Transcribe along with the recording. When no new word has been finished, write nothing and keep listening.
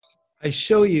I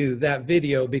show you that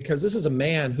video because this is a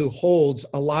man who holds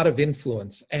a lot of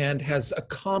influence and has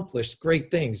accomplished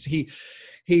great things.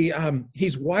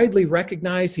 He's widely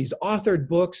recognized. He's authored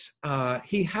books.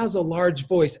 He has a large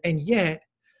voice, and yet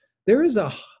there is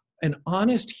an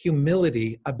honest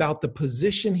humility about the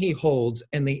position he holds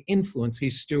and the influence he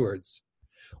stewards,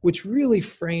 which really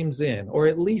frames in, or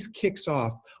at least kicks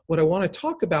off, what I want to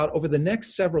talk about over the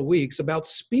next several weeks about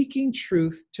speaking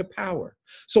truth to power.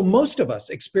 So most of us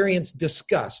experience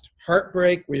disgust,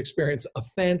 heartbreak, we experience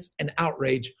offense and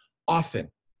outrage often,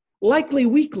 likely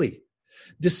weekly.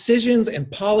 Decisions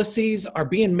and policies are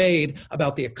being made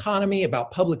about the economy,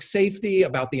 about public safety,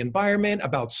 about the environment,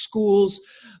 about schools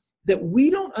that we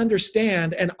don't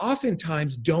understand and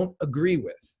oftentimes don't agree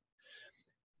with.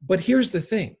 But here's the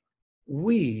thing.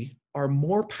 We are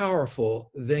more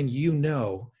powerful than you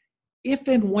know if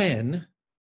and when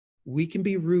we can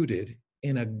be rooted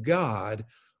in a God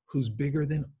who's bigger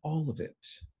than all of it.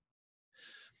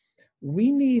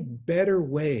 We need better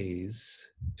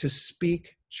ways to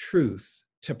speak truth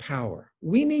to power.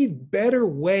 We need better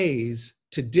ways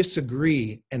to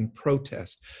disagree and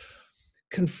protest.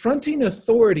 Confronting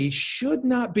authority should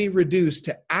not be reduced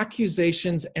to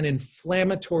accusations and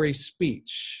inflammatory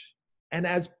speech. And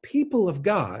as people of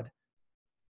God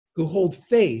who hold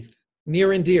faith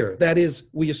near and dear, that is,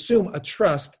 we assume a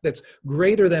trust that's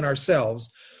greater than ourselves,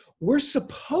 we're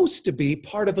supposed to be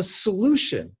part of a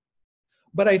solution.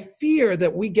 But I fear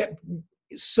that we get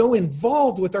so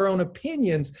involved with our own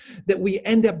opinions that we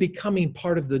end up becoming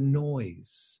part of the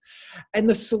noise. And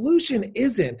the solution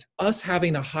isn't us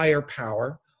having a higher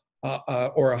power,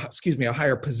 a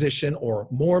higher position or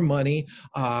more money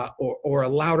or a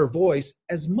louder voice,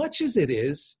 as much as it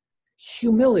is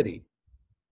humility.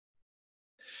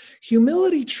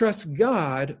 Humility trusts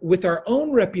God with our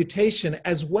own reputation,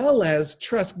 as well as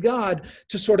trusts God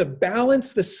to sort of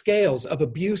balance the scales of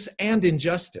abuse and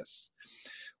injustice.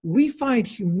 We find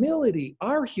humility,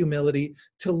 our humility,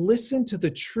 to listen to the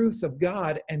truth of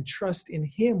God and trust in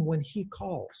Him when He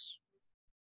calls.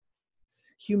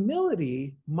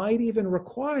 Humility might even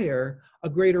require a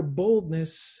greater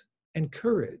boldness and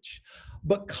courage.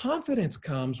 But confidence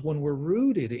comes when we're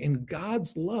rooted in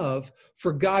God's love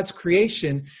for God's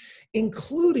creation,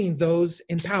 including those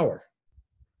in power.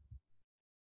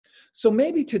 So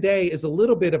maybe today is a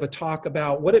little bit of a talk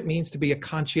about what it means to be a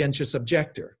conscientious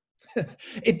objector.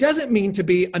 It doesn't mean to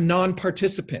be a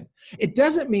non-participant. It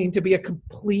doesn't mean to be a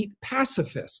complete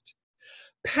pacifist.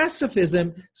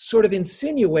 Pacifism sort of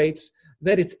insinuates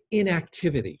that it's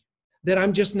inactivity, that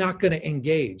I'm just not going to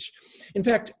engage. In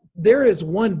fact, there is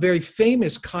one very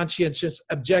famous conscientious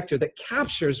objector that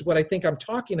captures what I think I'm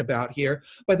talking about here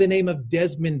by the name of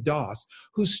Desmond Doss,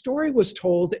 whose story was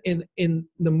told in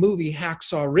the movie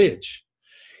Hacksaw Ridge.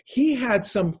 He had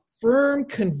some firm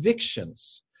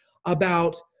convictions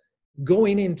about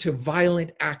going into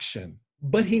violent action,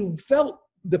 but he felt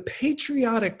the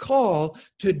patriotic call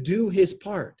to do his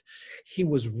part. He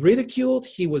was ridiculed,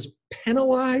 he was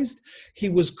penalized, he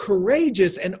was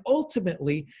courageous, and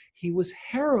ultimately he was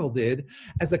heralded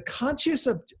as a conscious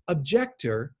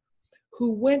objector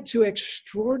who went to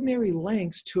extraordinary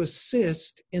lengths to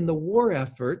assist in the war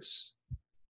efforts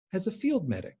as a field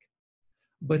medic.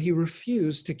 But he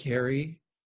refused to carry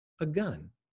a gun.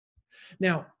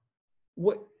 Now,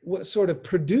 what sort of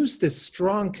produced this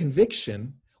strong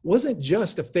conviction wasn't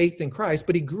just a faith in Christ,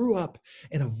 but he grew up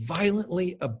in a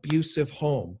violently abusive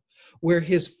home where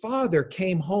his father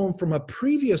came home from a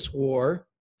previous war,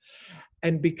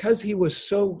 and because he was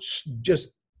so just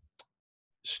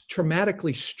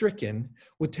traumatically stricken,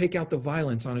 would take out the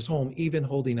violence on his home, even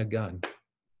holding a gun.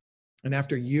 And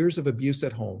after years of abuse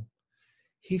at home,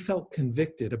 he felt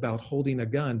convicted about holding a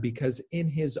gun because in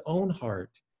his own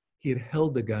heart, he had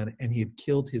held the gun and he had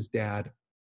killed his dad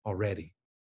already.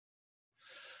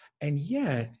 And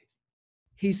yet,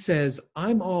 he says,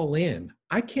 I'm all in.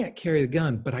 I can't carry the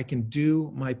gun, but I can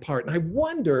do my part. And I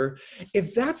wonder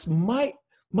if that's might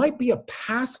be a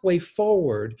pathway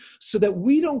forward so that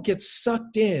we don't get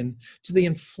sucked in to the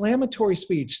inflammatory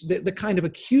speech, the kind of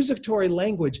accusatory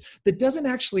language that doesn't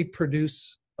actually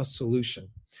produce a solution.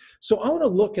 So I want to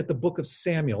look at the book of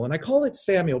Samuel, and I call it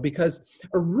Samuel because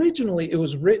originally it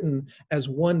was written as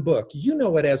one book. You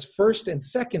know it as 1st and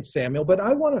 2nd Samuel, but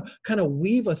I want to kind of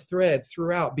weave a thread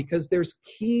throughout because there's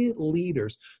key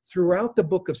leaders throughout the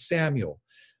book of Samuel,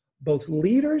 both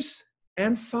leaders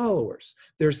and followers.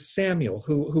 There's Samuel,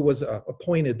 who was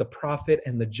appointed the prophet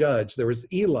and the judge. There was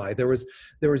Eli. There was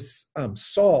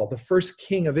Saul, the first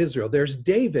king of Israel. There's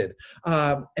David,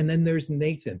 and then there's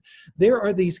Nathan. There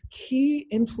are these key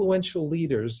influential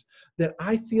leaders that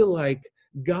I feel like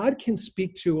God can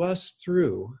speak to us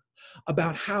through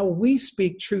about how we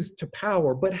speak truth to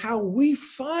power, but how we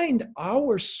find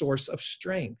our source of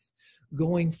strength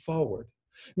going forward.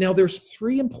 Now, there's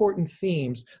three important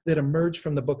themes that emerge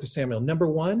from the book of Samuel. Number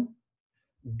one,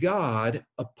 God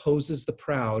opposes the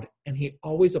proud, and he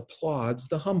always applauds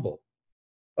the humble.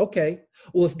 Okay,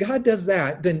 well, if God does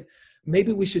that, then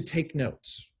maybe we should take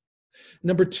notes.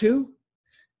 Number two,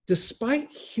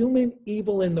 despite human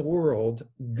evil in the world,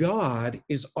 God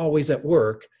is always at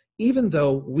work, even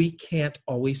though we can't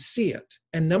always see it.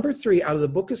 And number three, out of the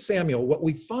book of Samuel, what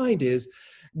we find is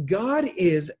God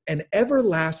is an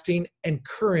everlasting and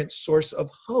current source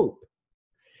of hope.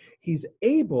 He's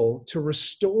able to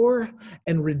restore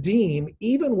and redeem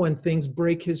even when things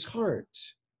break his heart.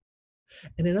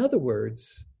 And in other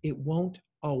words, it won't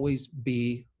always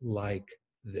be like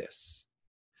this.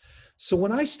 So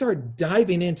when I start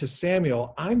diving into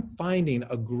Samuel, I'm finding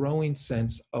a growing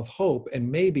sense of hope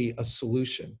and maybe a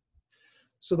solution.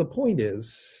 So the point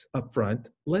is, up front,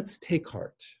 let's take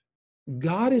heart.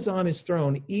 God is on his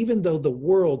throne, even though the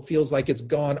world feels like it's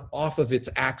gone off of its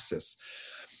axis.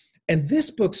 And this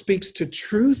book speaks to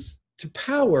truth, to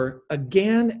power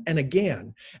again and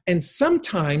again. And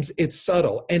sometimes it's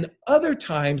subtle, and other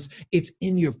times it's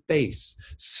in your face.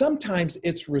 Sometimes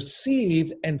it's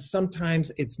received, and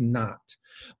sometimes it's not.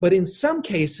 But in some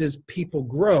cases, people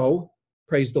grow,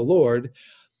 praise the Lord,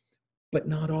 but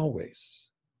not always.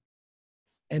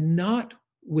 And not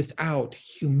without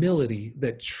humility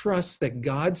that trusts that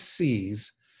God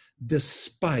sees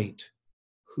despite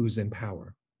who's in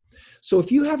power. So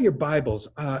if you have your Bibles,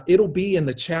 it'll be in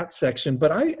the chat section,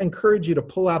 but I encourage you to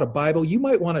pull out a Bible. You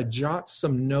might want to jot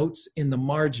some notes in the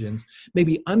margins,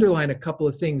 maybe underline a couple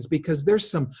of things, because there's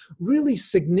some really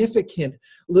significant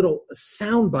little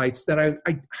sound bites that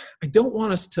I don't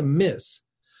want us to miss.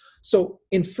 So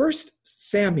in 1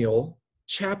 Samuel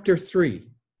chapter 3,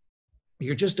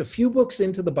 you're just a few books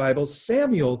into the Bible.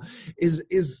 Samuel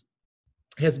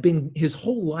his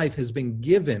whole life has been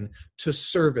given to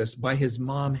service by his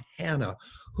mom, Hannah,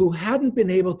 who hadn't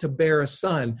been able to bear a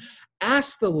son.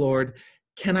 Asked the Lord,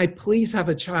 can I please have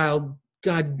a child?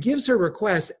 God gives her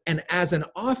request, and as an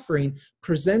offering,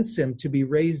 presents him to be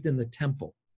raised in the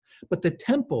temple. But the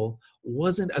temple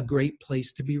wasn't a great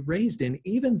place to be raised in,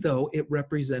 even though it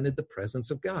represented the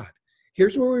presence of God.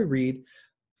 Here's where we read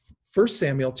 1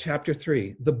 Samuel chapter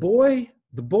 3. The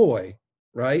boy,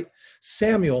 right?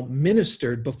 Samuel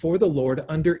ministered before the Lord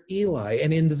under Eli.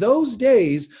 And in those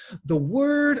days, the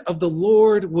word of the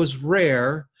Lord was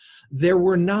rare. There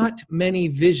were not many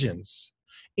visions.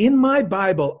 In my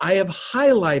Bible, I have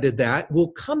highlighted that.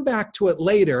 We'll come back to it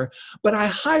later, but I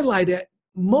highlight it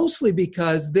mostly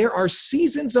because there are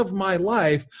seasons of my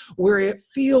life where it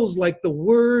feels like the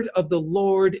word of the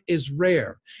Lord is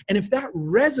rare. And if that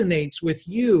resonates with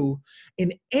you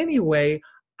in any way,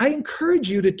 I encourage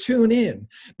you to tune in,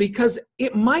 because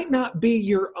it might not be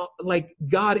your, like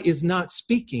God is not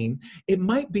speaking. It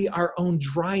might be our own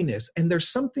dryness. And there's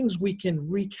some things we can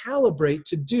recalibrate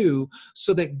to do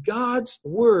so that God's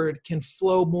word can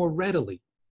flow more readily.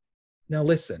 Now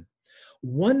listen,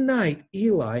 one night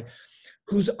Eli,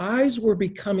 whose eyes were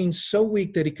becoming so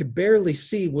weak that he could barely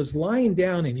see, was lying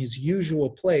down in his usual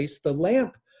place. The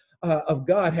lamp of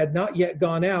God had not yet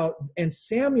gone out, and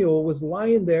Samuel was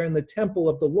lying there in the temple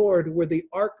of the Lord where the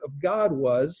ark of God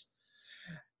was.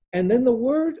 And then the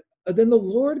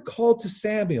Lord called to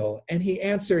Samuel, and he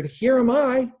answered, "Here am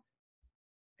I."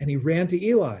 And he ran to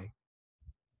Eli.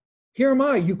 "Here am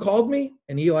I, you called me?"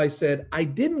 And Eli said, "I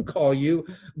didn't call you.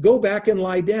 Go back and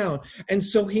lie down." And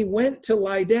so he went to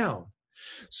lie down.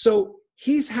 So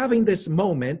he's having this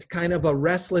moment, kind of a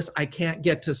restless, I can't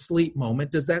get to sleep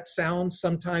moment. Does that sound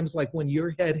sometimes like when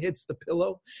your head hits the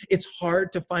pillow? It's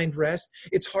hard to find rest.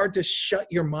 It's hard to shut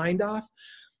your mind off.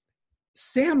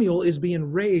 Samuel is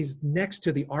being raised next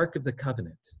to the Ark of the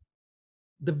Covenant,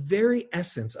 the very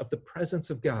essence of the presence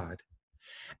of God.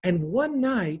 And one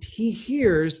night he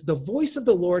hears the voice of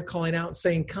the Lord calling out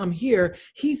saying, "Come here."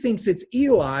 He thinks it's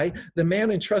Eli, the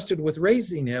man entrusted with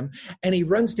raising him. And he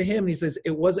runs to him and he says,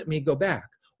 "It wasn't me, go back."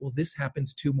 Well, this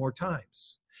happens 2 more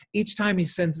times. Each time he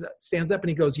stands up and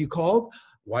he goes, "You called?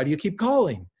 Why do you keep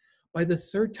calling?" By the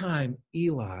 3rd time,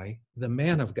 Eli, the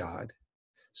man of God,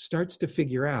 starts to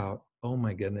figure out, oh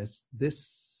my goodness,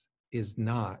 this is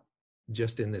not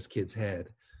just in this kid's head.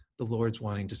 The Lord's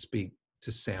wanting to speak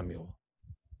to Samuel.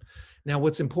 Now,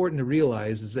 what's important to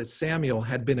realize is that Samuel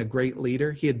had been a great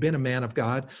leader. He had been a man of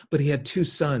God, but he had 2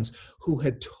 sons who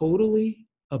had totally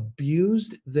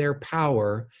abused their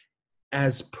power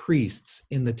as priests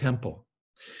in the temple.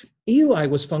 Eli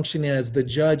was functioning as the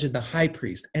judge and the high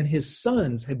priest, and his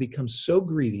sons had become so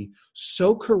greedy,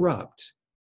 so corrupt.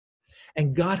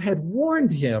 And God had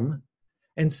warned him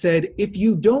and said, if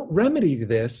you don't remedy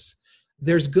this,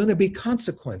 there's going to be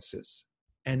consequences.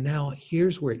 And now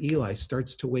here's where Eli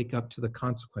starts to wake up to the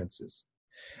consequences.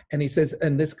 And he says,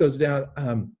 and this goes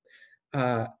down,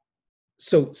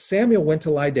 so Samuel went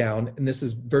to lie down, and this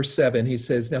is verse 7. He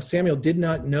says, now Samuel did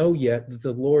not know yet that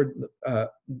the Lord,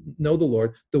 know the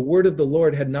Lord. The word of the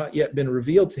Lord had not yet been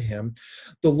revealed to him.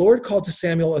 The Lord called to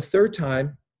Samuel a third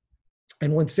time.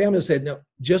 And when Samuel said, no,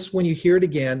 just when you hear it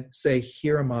again, say,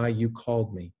 here am I, you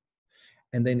called me.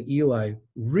 And then Eli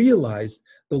realized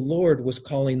the Lord was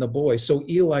calling the boy. So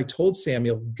Eli told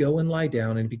Samuel, go and lie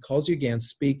down, and if he calls you again,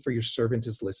 speak, for your servant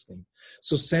is listening.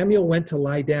 So Samuel went to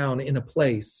lie down in a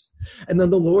place, and then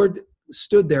the Lord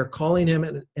stood there calling him,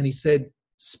 and he said,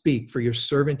 speak, for your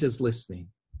servant is listening.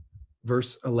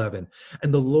 Verse 11,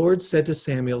 and the Lord said to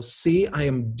Samuel, see, I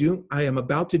am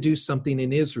about to do something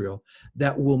in Israel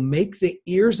that will make the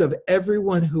ears of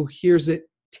everyone who hears it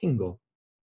tingle.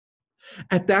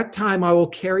 At that time, I will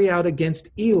carry out against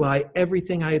Eli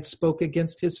everything I had spoke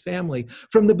against his family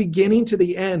from the beginning to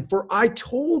the end. For I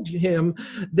told him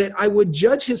that I would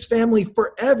judge his family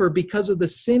forever because of the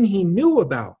sin he knew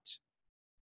about.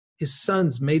 His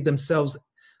sons made themselves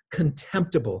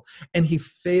contemptible, and he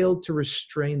failed to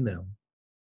restrain them.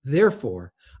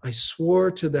 Therefore, I swore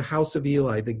to the house of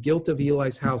Eli, the guilt of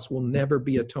Eli's house will never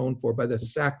be atoned for by the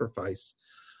sacrifice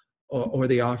or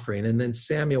the offering. And then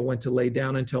Samuel went to lay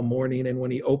down until morning. And when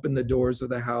he opened the doors of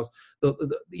the house,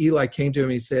 Eli came to him.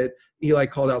 He said, Eli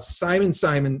called out, Simon,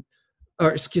 Simon,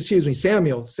 or excuse me,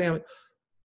 Samuel. And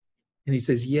he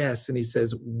says, yes. And he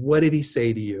says, what did he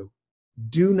say to you?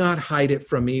 Do not hide it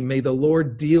from me. May the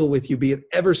Lord deal with you, be it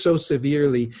ever so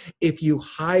severely, if you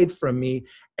hide from me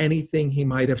anything he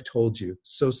might have told you.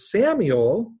 So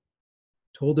Samuel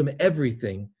told him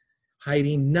everything,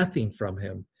 hiding nothing from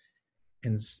him.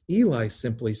 And Eli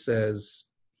simply says,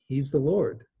 he's the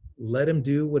Lord. Let him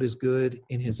do what is good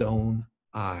in his own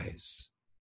eyes.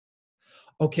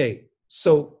 Okay,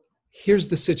 so here's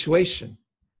the situation.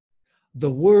 The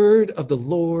word of the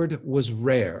Lord was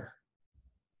rare.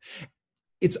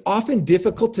 It's often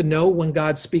difficult to know when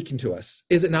God's speaking to us,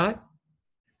 is it not?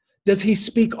 Does he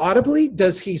speak audibly?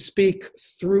 Does he speak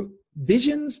through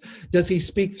visions? Does he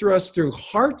speak through us through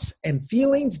hearts and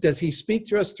feelings? Does he speak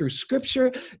to us through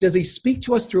scripture? Does he speak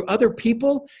to us through other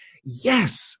people?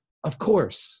 Yes, of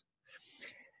course.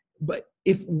 But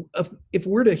if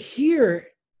we're to hear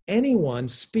anyone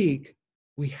speak,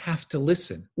 we have to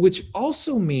listen, which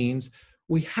also means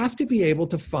we have to be able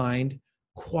to find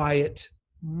quiet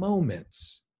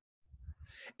moments.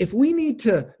 If we need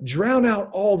to drown out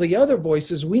all the other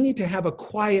voices, we need to have a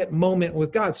quiet moment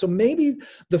with God. So maybe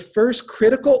the first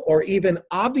critical or even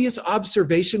obvious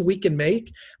observation we can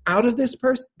make out of this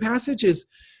passage is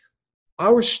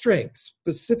our strength,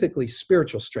 specifically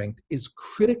spiritual strength, is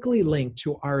critically linked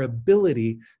to our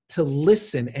ability to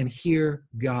listen and hear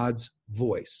God's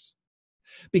voice.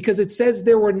 Because it says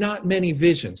there were not many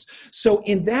visions. So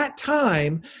in that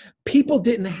time, people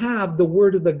didn't have the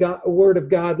word of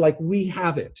God like we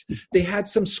have it. They had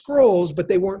some scrolls, but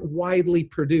they weren't widely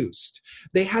produced.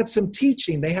 They had some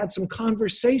teaching. They had some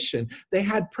conversation. They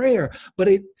had prayer. But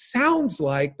it sounds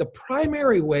like the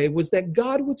primary way was that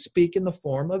God would speak in the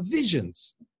form of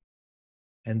visions.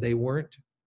 And they weren't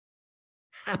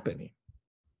happening.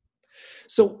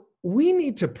 So we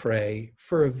need to pray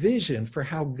for a vision for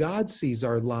how God sees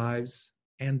our lives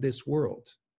and this world.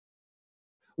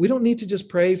 We don't need to just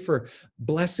pray for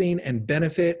blessing and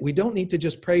benefit. We don't need to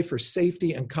just pray for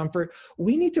safety and comfort.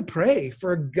 We need to pray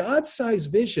for a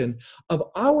God-sized vision of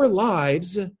our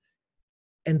lives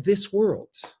and this world.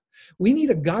 We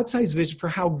need a God-sized vision for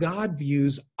how God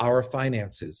views our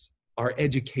finances, our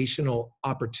educational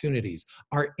opportunities,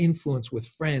 our influence with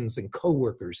friends and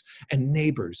coworkers and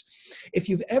neighbors. If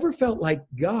you've ever felt like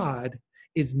God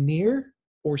is near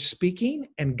or speaking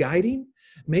and guiding,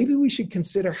 maybe we should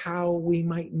consider how we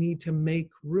might need to make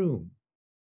room.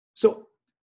 So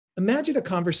imagine a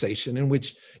conversation in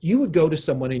which you would go to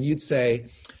someone and you'd say,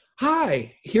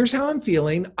 hi, here's how I'm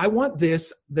feeling. I want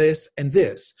this, this, and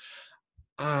this.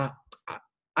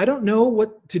 I don't know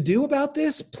what to do about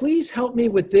this. Please help me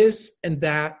with this and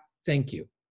that. Thank you.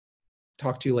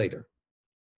 Talk to you later.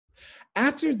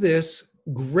 After this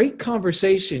great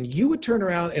conversation, you would turn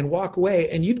around and walk away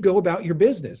and you'd go about your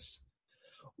business.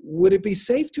 Would it be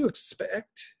safe to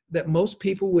expect that most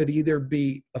people would either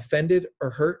be offended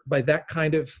or hurt by that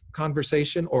kind of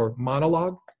conversation or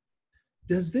monologue?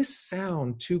 Does this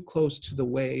sound too close to the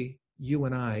way you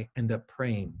and I end up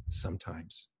praying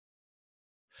sometimes?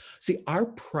 See, our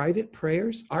private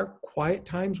prayers, our quiet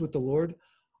times with the Lord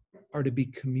are to be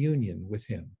communion with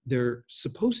him. They're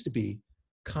supposed to be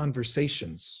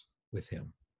conversations with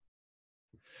him.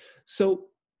 So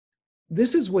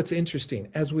this is what's interesting.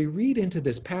 As we read into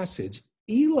this passage,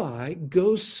 Eli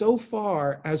goes so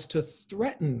far as to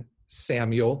threaten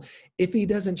Samuel if he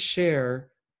doesn't share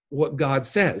what God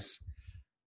says.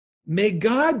 May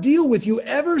God deal with you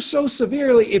ever so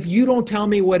severely if you don't tell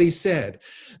me what he said.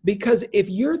 Because if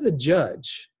you're the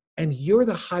judge and you're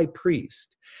the high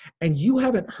priest and you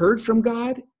haven't heard from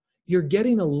God, you're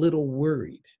getting a little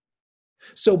worried.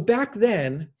 So back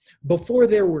then, before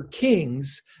there were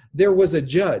kings, there was a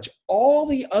judge. All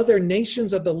the other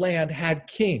nations of the land had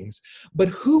kings. But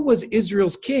who was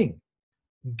Israel's king?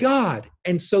 God.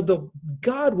 And so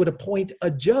God would appoint a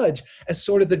judge as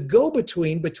sort of the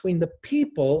go-between between the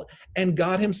people and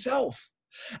God himself.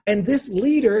 And this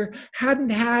leader hadn't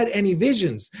had any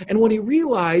visions. And when he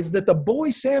realized that the boy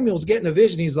Samuel's getting a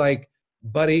vision, he's like,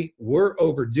 buddy, we're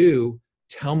overdue.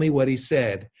 Tell me what he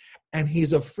said. And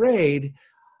he's afraid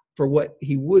for what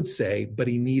he would say, but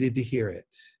he needed to hear it.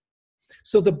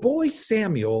 So the boy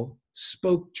Samuel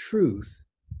spoke truth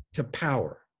to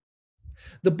power.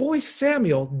 The boy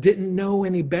Samuel didn't know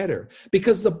any better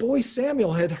because the boy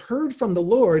Samuel had heard from the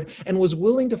Lord and was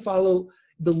willing to follow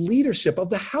the leadership of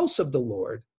the house of the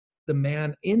Lord, the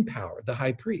man in power, the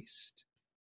high priest.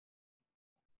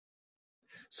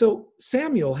 So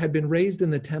Samuel had been raised in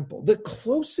the temple, the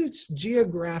closest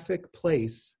geographic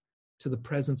place to the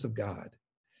presence of God.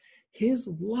 His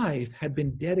life had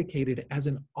been dedicated as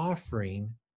an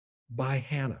offering by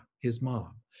Hannah, his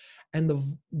mom. And the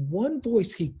one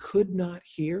voice he could not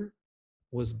hear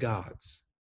was God's.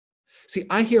 See,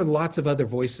 I hear lots of other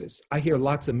voices. I hear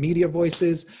lots of media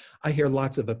voices. I hear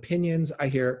lots of opinions. I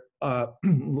hear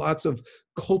lots of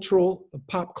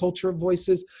pop culture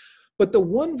voices. But the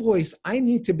one voice I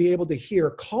need to be able to hear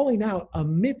calling out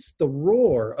amidst the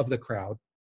roar of the crowd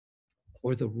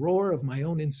or the roar of my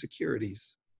own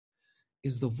insecurities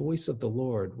is the voice of the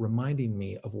Lord reminding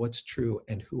me of what's true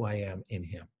and who I am in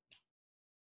him.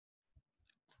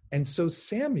 And so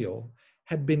Samuel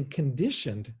had been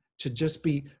conditioned to just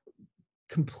be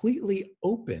completely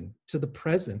open to the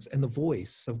presence and the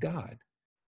voice of God.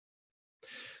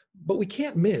 But we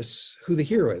can't miss who the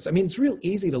hero is. I mean, it's real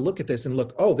easy to look at this and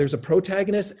look, oh, there's a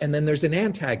protagonist and then there's an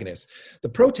antagonist. The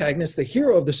protagonist, the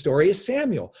hero of the story is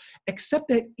Samuel, except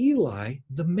that Eli,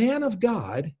 the man of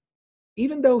God,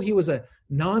 even though he was a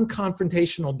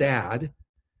non-confrontational dad,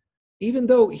 even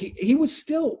though he was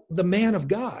still the man of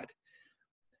God,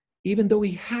 even though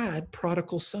he had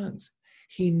prodigal sons,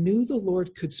 he knew the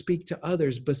Lord could speak to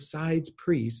others besides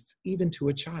priests, even to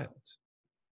a child.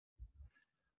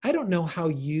 I don't know how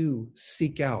you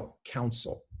seek out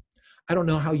counsel. I don't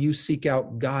know how you seek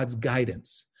out God's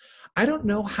guidance. I don't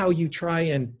know how you try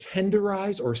and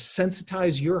tenderize or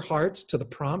sensitize your hearts to the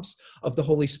prompts of the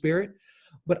Holy Spirit,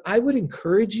 but I would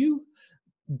encourage you,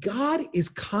 God is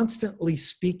constantly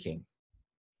speaking.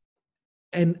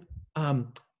 And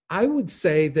I would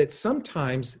say that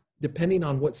sometimes, depending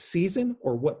on what season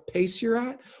or what pace you're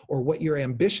at or what your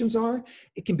ambitions are,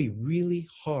 it can be really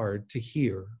hard to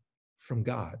hear from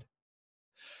God.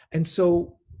 And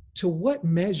so, to what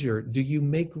measure do you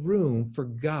make room for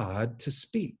God to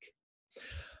speak?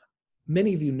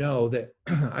 Many of you know that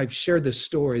I've shared this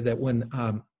story that when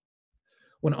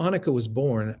Annika was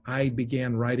born, I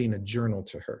began writing a journal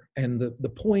to her. And the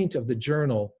point of the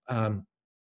journal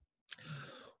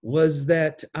was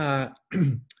that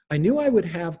I knew I would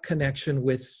have connection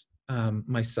with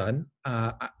my son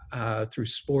through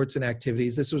sports and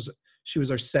activities. She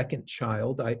was our second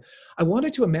child. I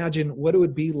wanted to imagine what it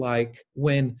would be like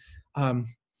when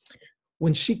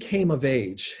she came of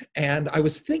age. And I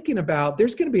was thinking about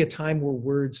there's going to be a time where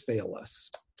words fail us.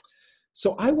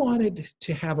 So I wanted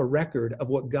to have a record of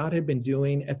what God had been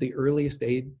doing at the earliest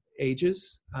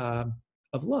ages of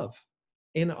love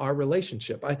in our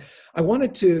relationship. I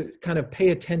wanted to kind of pay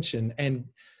attention and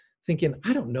thinking,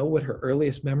 I don't know what her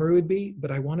earliest memory would be,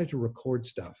 but I wanted to record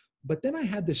stuff. But then I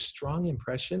had this strong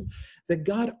impression that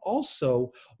God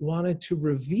also wanted to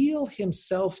reveal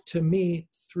himself to me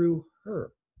through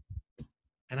her.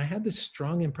 And I had this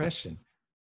strong impression,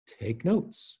 take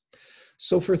notes.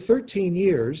 So for 13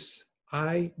 years,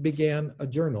 I began a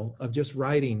journal of just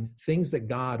writing things that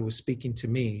God was speaking to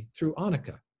me through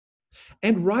Annika,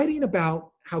 and writing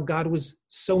about how God was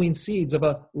sowing seeds of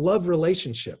a love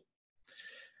relationship.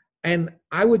 And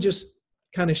I would just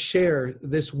kind of share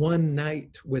this one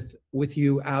night with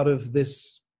you out of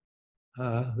this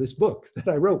book that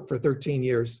I wrote for 13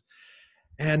 years.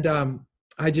 And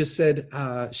I just said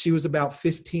she was about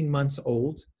 15 months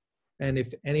old. And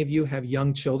if any of you have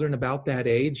young children about that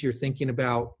age, you're thinking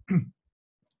about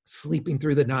sleeping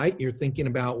through the night. You're thinking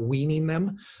about weaning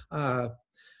them.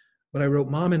 But I wrote,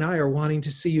 Mom and I are wanting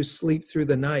to see you sleep through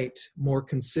the night more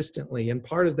consistently. And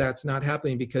part of that's not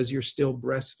happening because you're still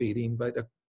breastfeeding. But a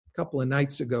couple of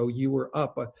nights ago, you were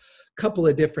up a couple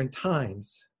of different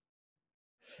times.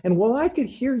 And while I could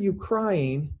hear you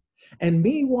crying and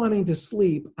me wanting to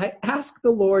sleep, I asked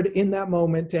the Lord in that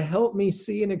moment to help me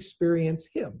see and experience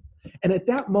him. And at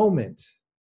that moment,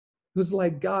 it was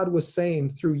like God was saying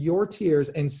through your tears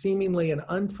and seemingly an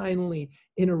untimely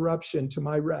interruption to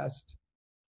my rest,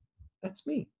 that's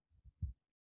me.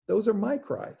 Those are my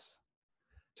cries,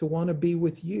 to want to be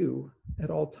with you at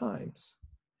all times.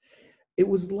 It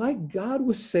was like God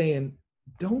was saying,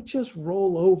 don't just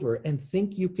roll over and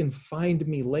think you can find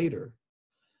me later.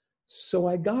 So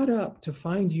I got up to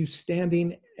find you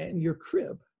standing in your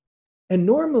crib. And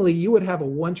normally you would have a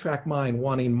one-track mind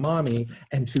wanting mommy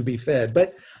and to be fed.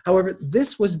 But however,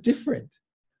 this was different.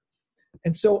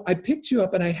 And so I picked you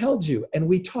up and I held you and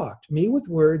we talked, me with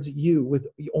words, you with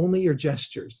only your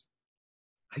gestures.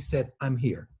 I said, I'm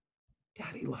here.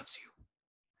 Daddy loves you.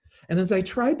 And as I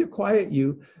tried to quiet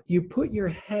you, you put your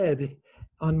head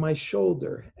on my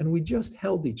shoulder and we just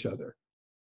held each other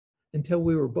until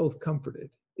we were both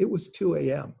comforted. It was 2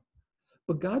 a.m.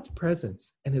 But God's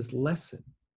presence and his lesson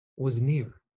was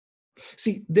near.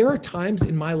 See, there are times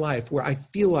in my life where I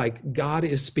feel like God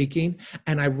is speaking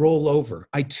and I roll over,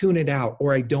 I tune it out,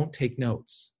 or I don't take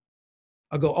notes.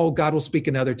 I'll go, oh, God will speak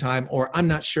another time, or I'm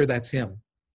not sure that's him.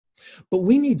 But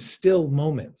we need still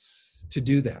moments to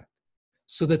do that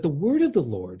so that the word of the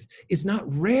Lord is not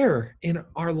rare in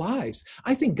our lives.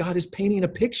 I think God is painting a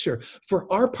picture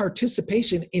for our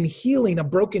participation in healing a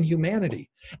broken humanity.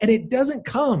 And it doesn't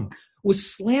come with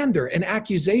slander and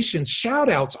accusations, shout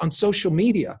outs on social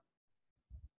media.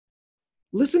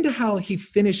 Listen to how he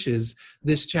finishes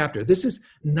this chapter. This is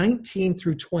 19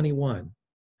 through 21.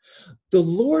 The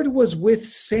Lord was with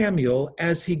Samuel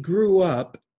as he grew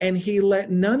up, and he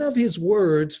let none of his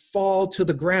words fall to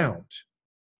the ground.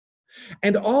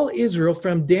 And all Israel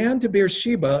from Dan to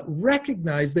Beersheba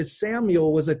recognized that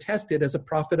Samuel was attested as a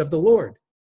prophet of the Lord.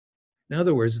 In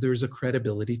other words, there's a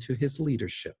credibility to his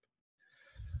leadership.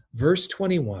 Verse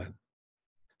 21.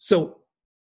 So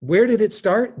where did it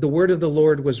start? The word of the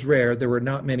Lord was rare. There were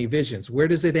not many visions. Where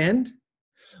does it end?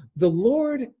 The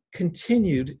Lord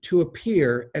continued to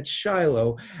appear at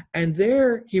Shiloh, and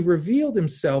there he revealed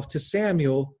himself to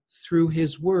Samuel through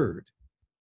his word.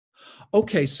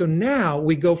 Okay, so now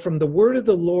we go from the word of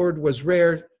the Lord was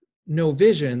rare, no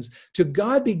visions, to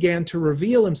God began to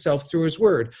reveal himself through his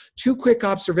word. 2 quick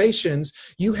observations.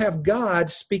 You have God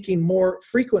speaking more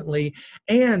frequently,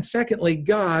 and secondly,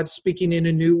 God speaking in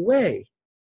a new way.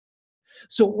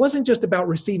 So it wasn't just about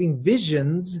receiving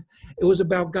visions, it was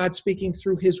about God speaking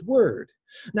through his word.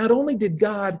 Not only did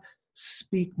God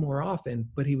speak more often,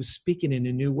 but he was speaking in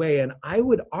a new way. And I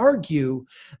would argue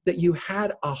that you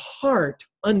had a heart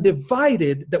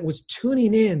undivided that was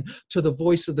tuning in to the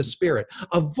voice of the Spirit,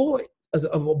 a voice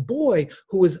of a boy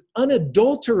who was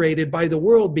unadulterated by the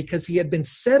world because he had been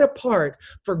set apart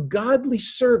for godly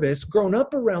service, grown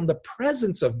up around the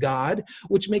presence of God,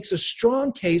 which makes a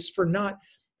strong case for not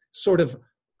sort of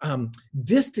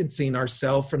distancing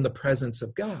ourselves from the presence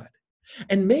of God.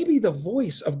 And maybe the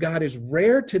voice of God is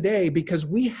rare today because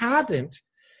we haven't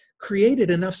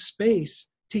created enough space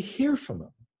to hear from him.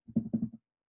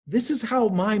 This is how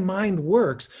my mind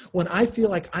works when I feel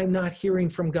like I'm not hearing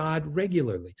from God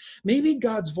regularly. Maybe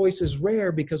God's voice is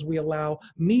rare because we allow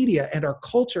media and our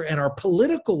culture and our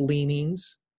political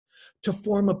leanings to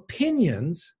form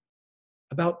opinions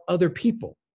about other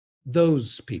people,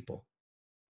 those people,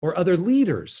 or other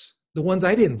leaders, the ones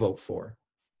I didn't vote for,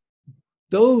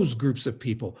 those groups of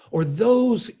people, or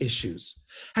those issues.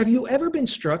 Have you ever been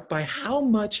struck by how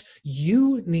much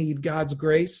you need God's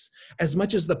grace as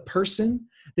much as the person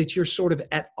that you're sort of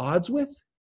at odds with?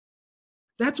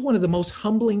 That's one of the most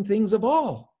humbling things of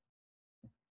all.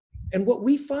 And what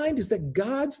we find is that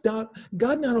God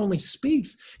not only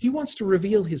speaks, he wants to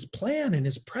reveal his plan and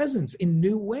his presence in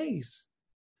new ways.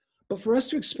 But for us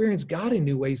to experience God in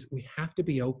new ways, we have to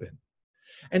be open.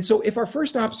 And so if our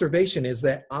first observation is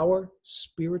that our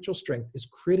spiritual strength is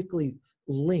critically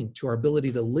linked to our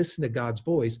ability to listen to God's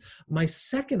voice, my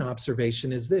second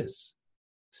observation is this: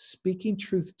 speaking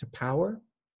truth to power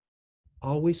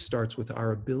always starts with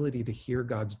our ability to hear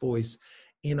God's voice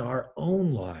in our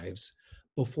own lives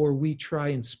before we try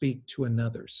and speak to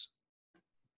another's.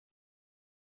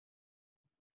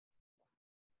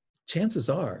 Chances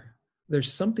are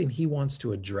there's something he wants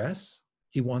to address,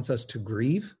 he wants us to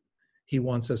grieve, he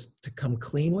wants us to come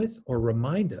clean with, or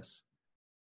remind us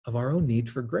of our own need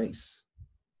for grace.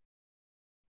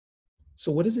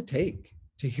 So what does it take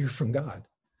to hear from God?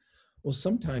 Well,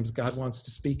 sometimes God wants to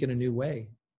speak in a new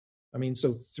way. I mean,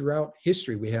 so throughout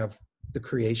history, we have the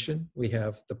creation, we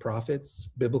have the prophets,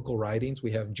 biblical writings,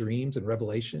 we have dreams and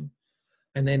revelation.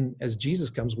 And then as Jesus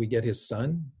comes, we get his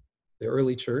son, the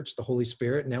early church, the Holy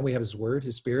Spirit. Now we have his word,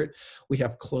 his spirit. We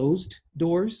have closed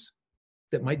doors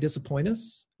that might disappoint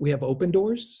us. We have open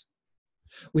doors.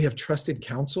 We have trusted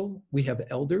counsel. We have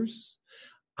elders.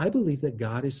 I believe that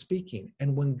God is speaking.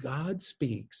 And when God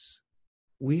speaks,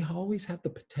 we always have the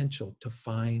potential to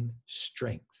find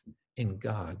strength in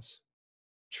God's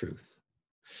truth.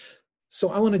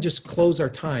 So I want to just close our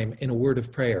time in a word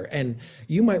of prayer. And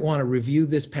you might want to review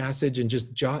this passage and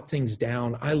just jot things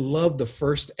down. I love the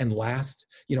first and last,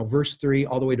 verse 3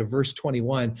 all the way to verse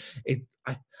 21.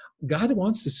 God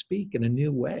wants to speak in a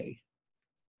new way,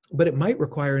 but it might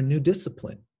require a new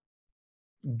discipline.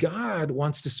 God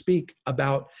wants to speak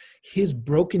about his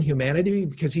broken humanity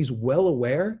because he's well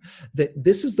aware that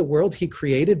this is the world he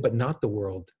created, but not the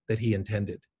world that he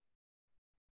intended.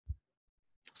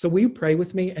 So will you pray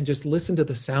with me and just listen to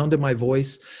the sound of my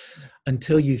voice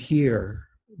until you hear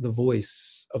the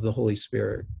voice of the Holy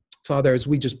Spirit? Father, as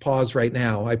we just pause right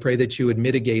now, I pray that you would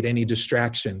mitigate any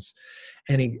distractions,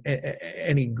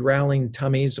 any growling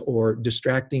tummies or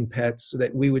distracting pets, so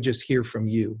that we would just hear from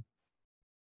you.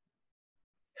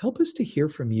 Help us to hear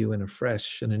from you in a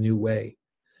fresh and a new way.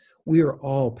 We are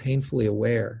all painfully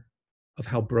aware of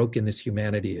how broken this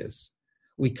humanity is.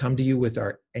 We come to you with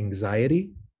our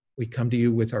anxiety. We come to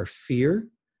you with our fear.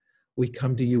 We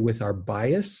come to you with our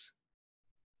bias.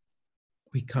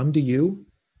 We come to you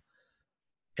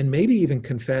and maybe even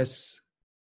confess,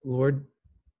 Lord,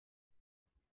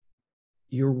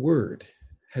 your word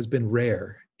has been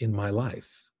rare in my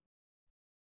life.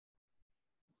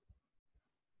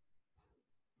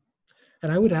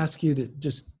 And I would ask you to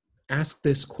just ask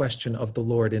this question of the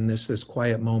Lord in this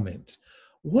quiet moment.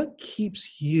 What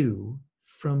keeps you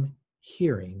from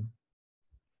hearing?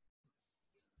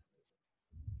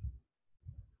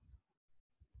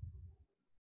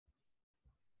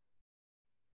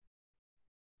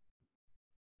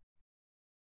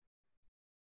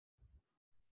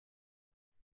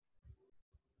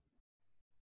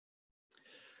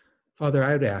 Father,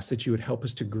 I would ask that you would help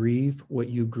us to grieve what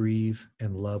you grieve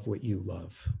and love what you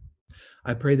love.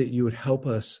 I pray that you would help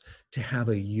us to have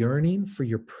a yearning for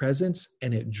your presence,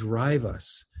 and it drive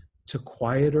us to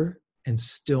quieter and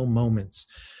still moments,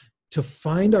 to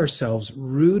find ourselves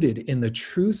rooted in the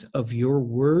truth of your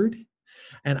word.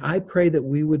 And I pray that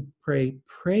we would pray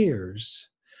prayers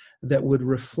that would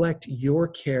reflect your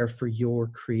care for your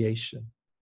creation.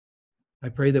 I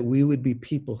pray that we would be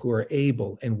people who are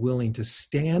able and willing to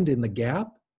stand in the gap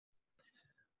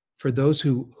for those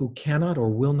who cannot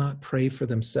or will not pray for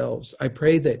themselves. I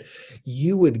pray that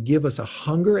you would give us a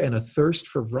hunger and a thirst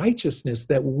for righteousness,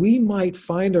 that we might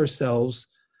find ourselves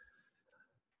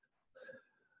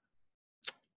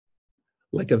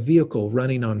like a vehicle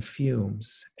running on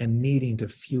fumes and needing to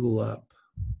fuel up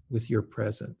with your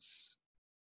presence.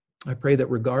 I pray that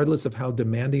regardless of how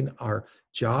demanding our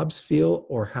jobs feel,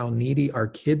 or how needy our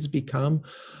kids become,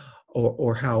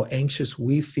 or how anxious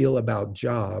we feel about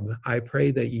job, I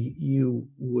pray that you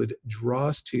would draw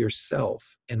us to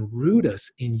yourself and root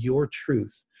us in your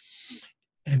truth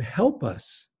and help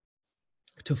us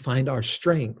to find our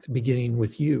strength beginning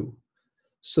with you,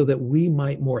 so that we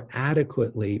might more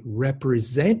adequately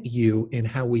represent you in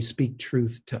how we speak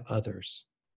truth to others.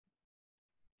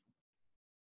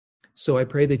 So I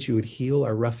pray that you would heal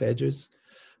our rough edges.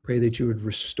 Pray that you would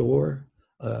restore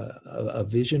a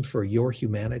vision for your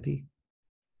humanity.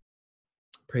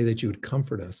 Pray that you would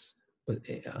comfort us, but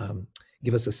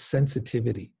give us a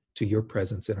sensitivity to your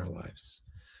presence in our lives.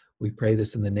 We pray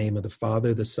this in the name of the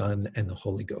Father, the Son, and the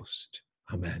Holy Ghost.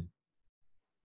 Amen.